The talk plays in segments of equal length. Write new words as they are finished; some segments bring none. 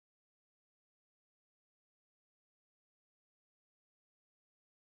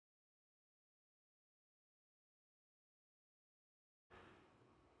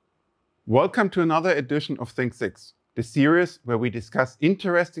Welcome to another edition of Think 6, the series where we discuss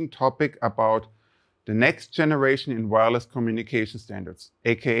interesting topic about the next generation in wireless communication standards,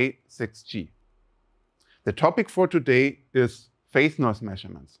 aka 6G. The topic for today is phase noise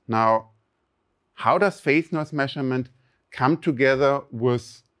measurements. Now, how does phase noise measurement come together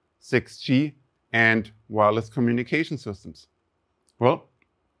with 6G and wireless communication systems? Well,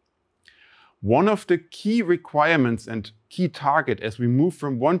 one of the key requirements and key target as we move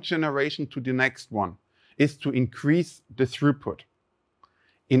from one generation to the next one is to increase the throughput.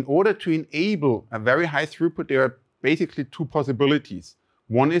 In order to enable a very high throughput, there are basically two possibilities.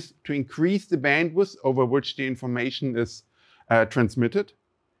 One is to increase the bandwidth over which the information is transmitted.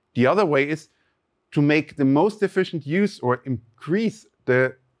 The other way is to make the most efficient use or increase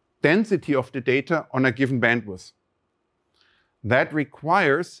the density of the data on a given bandwidth. That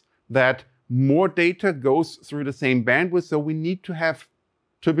requires that more data goes through the same bandwidth, so we need to have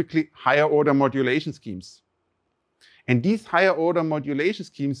typically higher order modulation schemes. And these higher order modulation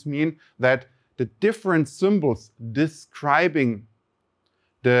schemes mean that the different symbols describing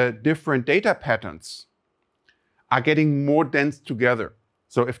the different data patterns are getting more dense together.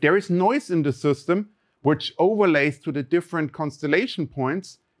 So if there is noise in the system which overlays to the different constellation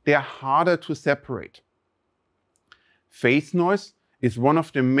points, they are harder to separate. Phase noise is one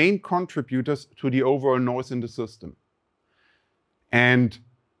of the main contributors to the overall noise in the system. And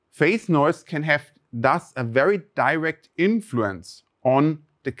phase noise can have thus a very direct influence on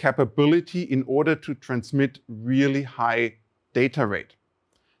the capability in order to transmit really high data rate.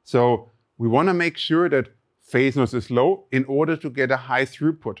 So we want to make sure that phase noise is low in order to get a high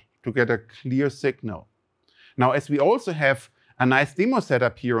throughput, to get a clear signal. Now, as we also have a nice demo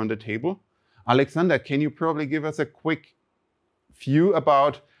setup here on the table, Alexander, can you probably give us a quick view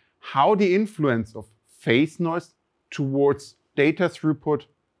about how the influence of phase noise towards data throughput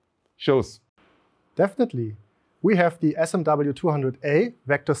shows? Definitely. We have the SMW200A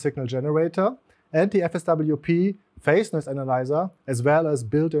vector signal generator and the FSWP phase noise analyzer, as well as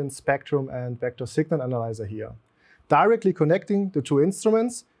built-in spectrum and vector signal analyzer here. Directly connecting the two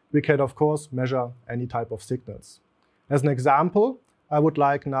instruments, we can of course measure any type of signals. As an example, I would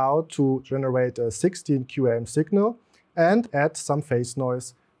like now to generate a 16 QAM signal and add some phase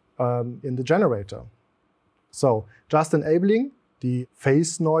noise in the generator. So just enabling the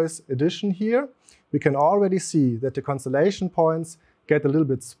phase noise addition here, we can already see that the constellation points get a little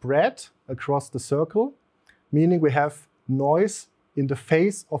bit spread across the circle, meaning we have noise in the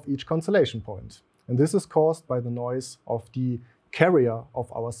phase of each constellation point. And this is caused by the noise of the carrier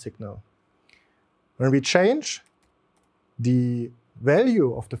of our signal. When we change the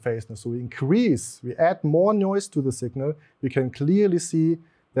value of the phase noise, so we add more noise to the signal, we can clearly see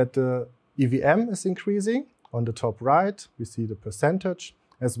that the EVM is increasing. On the top right, we see the percentage,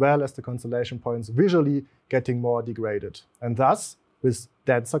 as well as the constellation points visually getting more degraded. And thus, with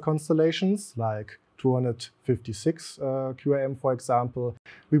denser constellations, like 256 QAM, for example,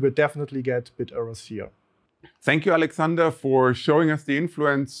 we will definitely get bit errors here. Thank you, Alexander, for showing us the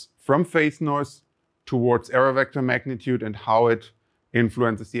influence from phase noise towards error vector magnitude and how it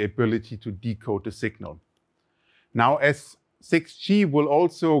influences the ability to decode the signal. Now, as 6G will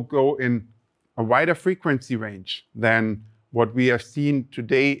also go in a wider frequency range than what we have seen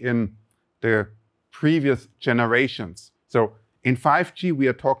today in the previous generations. So in 5G, we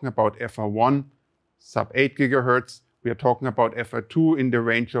are talking about FR1, sub 8 gigahertz. We are talking about FR2 in the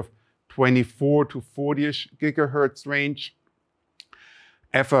range of 24 to 40-ish gigahertz range.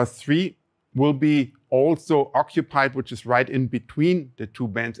 FR3 will be also occupied, which is right in between the two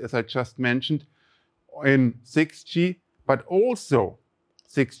bands, as I just mentioned, in 6G, but also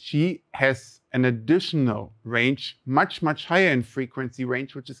 6G has an additional range, much higher in frequency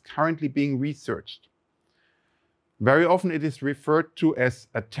range, which is currently being researched. Very often it is referred to as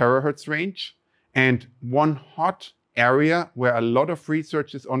a terahertz range, and one hot area where a lot of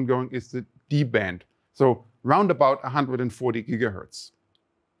research is ongoing is the D band, so round about 140 gigahertz.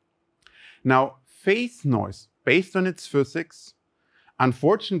 Now, phase noise, based on its physics,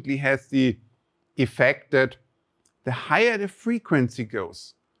 unfortunately has the effect that the higher the frequency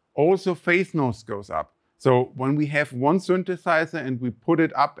goes, also phase noise goes up. So when we have one synthesizer and we put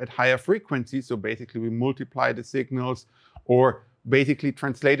it up at higher frequencies, so basically we multiply the signals or basically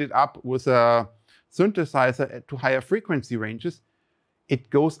translate it up with a synthesizer to higher frequency ranges,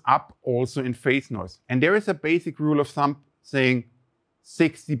 it goes up also in phase noise. And there is a basic rule of thumb saying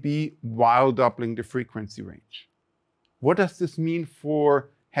 6 dB while doubling the frequency range. What does this mean for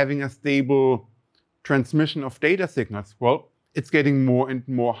having a stable transmission of data signals? Well, it's getting more and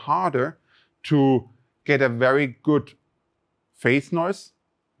more harder to get a very good phase noise,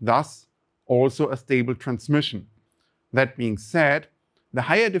 thus also a stable transmission. That being said, the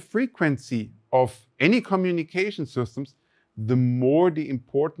higher the frequency of any communication systems, the more the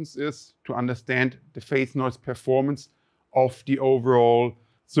importance is to understand the phase noise performance of the overall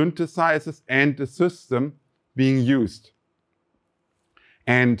synthesizers and the system being used.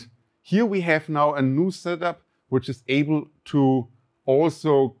 And here we have now a new setup which is able to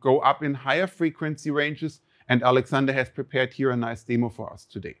also go up in higher frequency ranges, and Alexander has prepared here a nice demo for us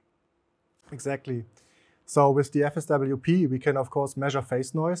today. Exactly. So with the FSWP, we can of course measure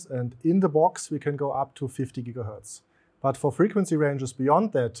phase noise, and in the box we can go up to 50 gigahertz. But for frequency ranges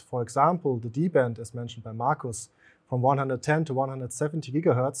beyond that, for example, the D-band, as mentioned by Markus, from 110 to 170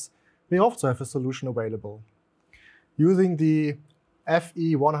 gigahertz, we also have a solution available. Using the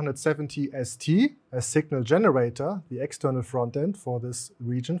FE170ST as signal generator, the external front end for this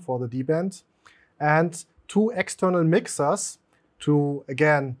region, for the D-band, and two external mixers to,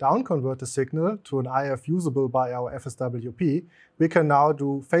 again, down-convert the signal to an IF usable by our FSWP, we can now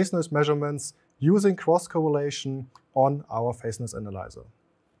do phase noise measurements using cross-correlation on our phase noise analyzer.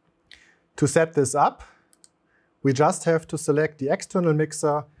 To set this up, we just have to select the external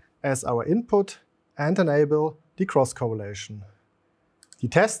mixer as our input and enable the cross-correlation. The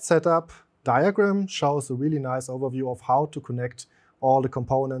test setup diagram shows a really nice overview of how to connect all the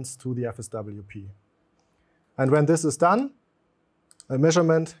components to the FSWP. And when this is done, a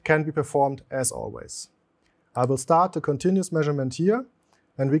measurement can be performed as always. I will start the continuous measurement here,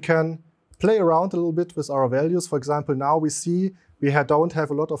 and we can play around a little bit with our values. For example, now we see we don't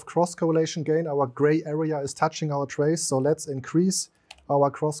have a lot of cross-correlation gain. Our gray area is touching our trace, so let's increase our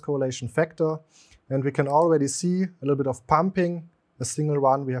cross-correlation factor. And we can already see a little bit of pumping, a single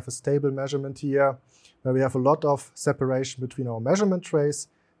one. We have a stable measurement here, where we have a lot of separation between our measurement trace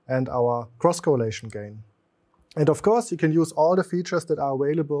and our cross-correlation gain. And of course, you can use all the features that are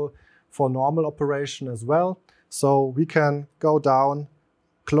available for normal operation as well. So we can go down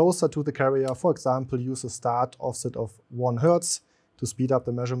closer to the carrier, for example, use a start offset of 1 Hertz. To speed up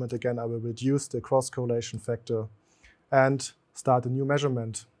the measurement again, I will reduce the cross-correlation factor and start a new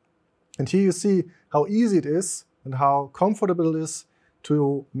measurement. And here you see how easy it is and how comfortable it is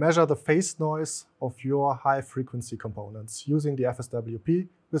to measure the phase noise of your high-frequency components using the FSWP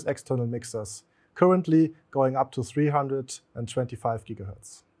with external mixers, currently going up to 325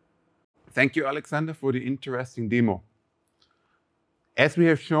 gigahertz. Thank you, Alexander, for the interesting demo. As we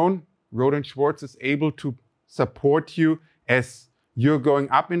have shown, Rohde and Schwarz is able to support you as you're going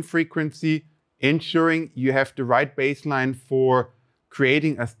up in frequency, ensuring you have the right baseline for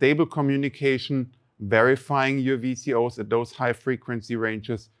creating a stable communication, verifying your VCOs at those high frequency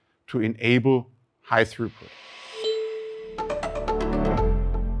ranges to enable high throughput.